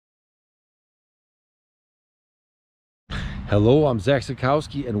Hello, I'm Zack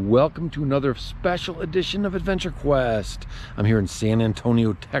Zuchowski, and welcome to another special edition of Adventure Quest. I'm here in San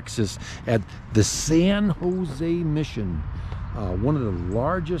Antonio, Texas at the San Jose Mission, one of the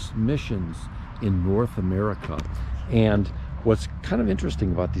largest missions in North America. And what's kind of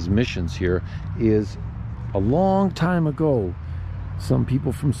interesting about these missions here is a long time ago, some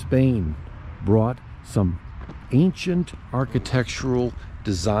people from Spain brought some ancient architectural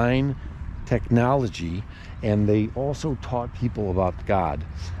design technology, and they also taught people about God.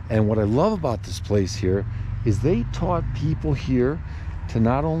 And what I love about this place here is they taught people here to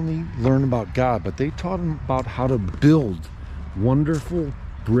not only learn about God, but they taught them about how to build wonderful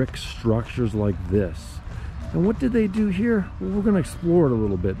brick structures like this. And what did they do here? Well, we're going to explore it a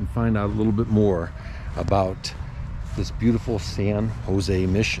little bit and find out a little bit more about this beautiful San Jose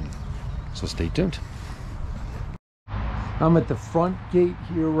Mission. So stay tuned. I'm at the front gate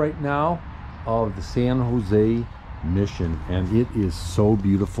here right now of the San Jose Mission, and it is so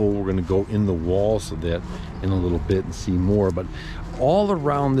beautiful. We're going to go in the walls of that in a little bit and see more, but all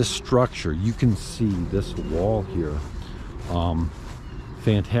around this structure you can see this wall here,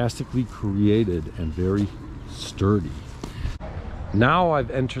 fantastically created and very sturdy. Now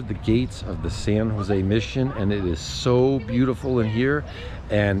I've entered the gates of the San Jose Mission, and it is so beautiful in here.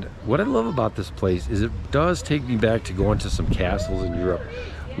 And what I love about this place is it does take me back to going to some castles in Europe.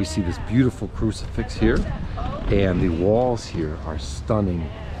 We see this beautiful crucifix here, and the walls here are stunning.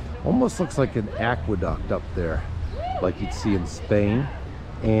 Almost looks like an aqueduct up there, like you'd see in Spain.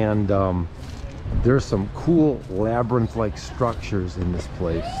 And there's some cool labyrinth-like structures in this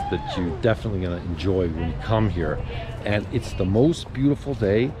place that you're definitely going to enjoy when you come here. And it's the most beautiful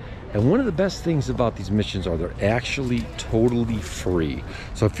day. And one of the best things about these missions are they're actually totally free.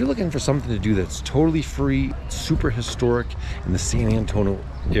 So if you're looking for something to do that's totally free, super historic in the San Antonio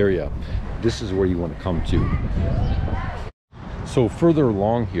area, this is where you want to come to. So further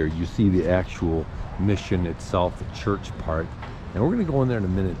along here, you see the actual mission itself, the church part. And we're going to go in there in a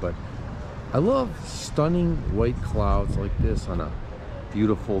minute, but I love stunning white clouds like this on a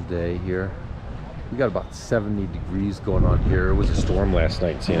beautiful day here. We got about 70 degrees going on here. It was a storm last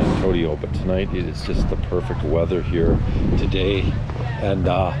night in San Antonio, but tonight it is just the perfect weather here today. And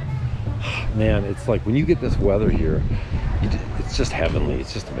man, it's like when you get this weather here, it's just heavenly.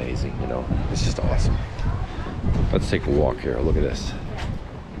 It's just amazing, you know. It's just awesome. Let's take a walk here. Look at this.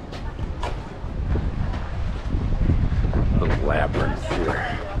 Little labyrinth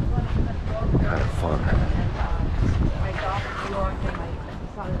here. Kind of fun.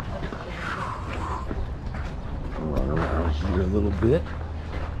 Run around here a little bit.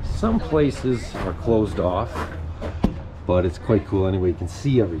 Some places are closed off, but it's quite cool anyway. You can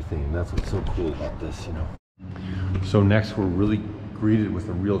see everything, and that's what's so cool about this, you know. So next we're really greeted with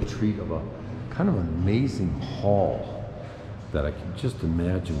a real treat of a kind of amazing hall that I can just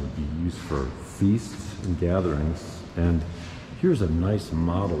imagine would be used for feasts and gatherings. And here's a nice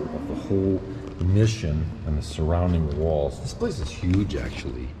model of the whole mission and the surrounding walls. This place is huge,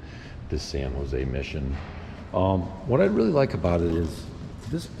 actually, this San Jose Mission. What I really like about it is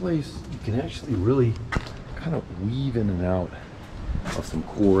this place, you can actually really kind of weave in and out of some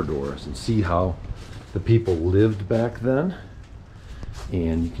corridors and see how the people lived back then.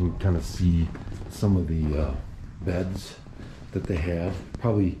 And you can kind of see some of the beds that they had.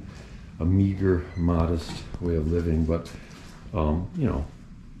 Probably a meager, modest way of living, but you know,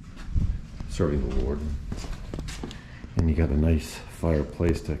 serving the Lord. And you got a nice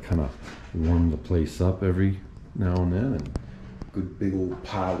fireplace to kind of warm the place up every now and then, and good big old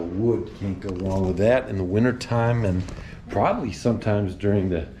pile of wood. Can't go wrong with that in the winter time, and probably sometimes during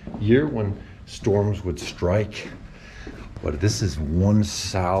the year when storms would strike. But this is one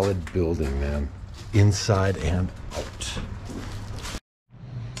solid building, man, inside and out.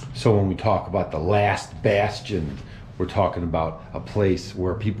 So when we talk about the last bastion, we're talking about a place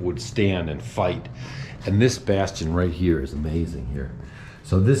where people would stand and fight. And this bastion right here is amazing here.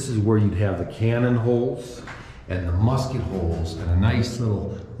 So this is where you'd have the cannon holes and the musket holes and a nice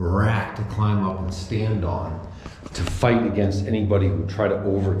little rack to climb up and stand on to fight against anybody who would try to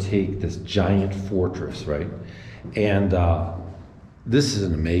overtake this giant fortress, right? And this is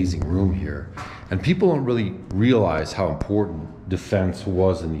an amazing room here. And people don't really realize how important defense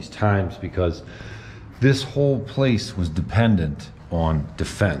was in these times, because this whole place was dependent on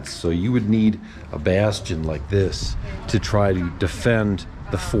defense. So you would need a bastion like this to try to defend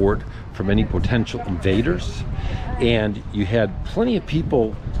the fort from any potential invaders. And you had plenty of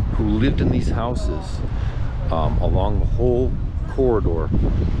people who lived in these houses along the whole corridor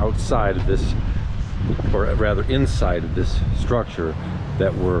outside of this, or rather inside of this structure,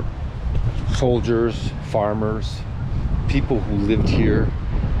 that were soldiers, farmers, people who lived here,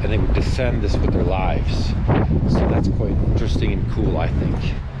 and they would defend this with their lives. So that's quite interesting and cool, I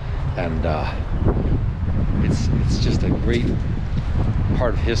think. And it's just a great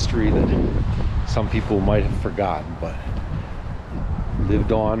part of history that some people might have forgotten, but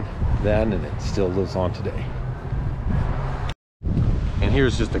lived on then, and it still lives on today. And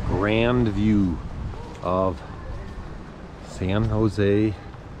here's just a grand view of San Jose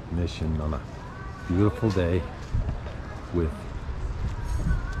Mission on a beautiful day with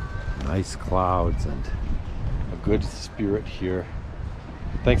nice clouds and a good spirit here.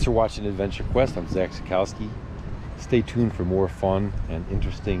 Thanks for watching Adventure Quest. I'm Zack Zuchowski. Stay tuned for more fun and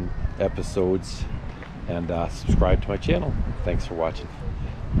interesting episodes, and subscribe to my channel. Thanks for watching.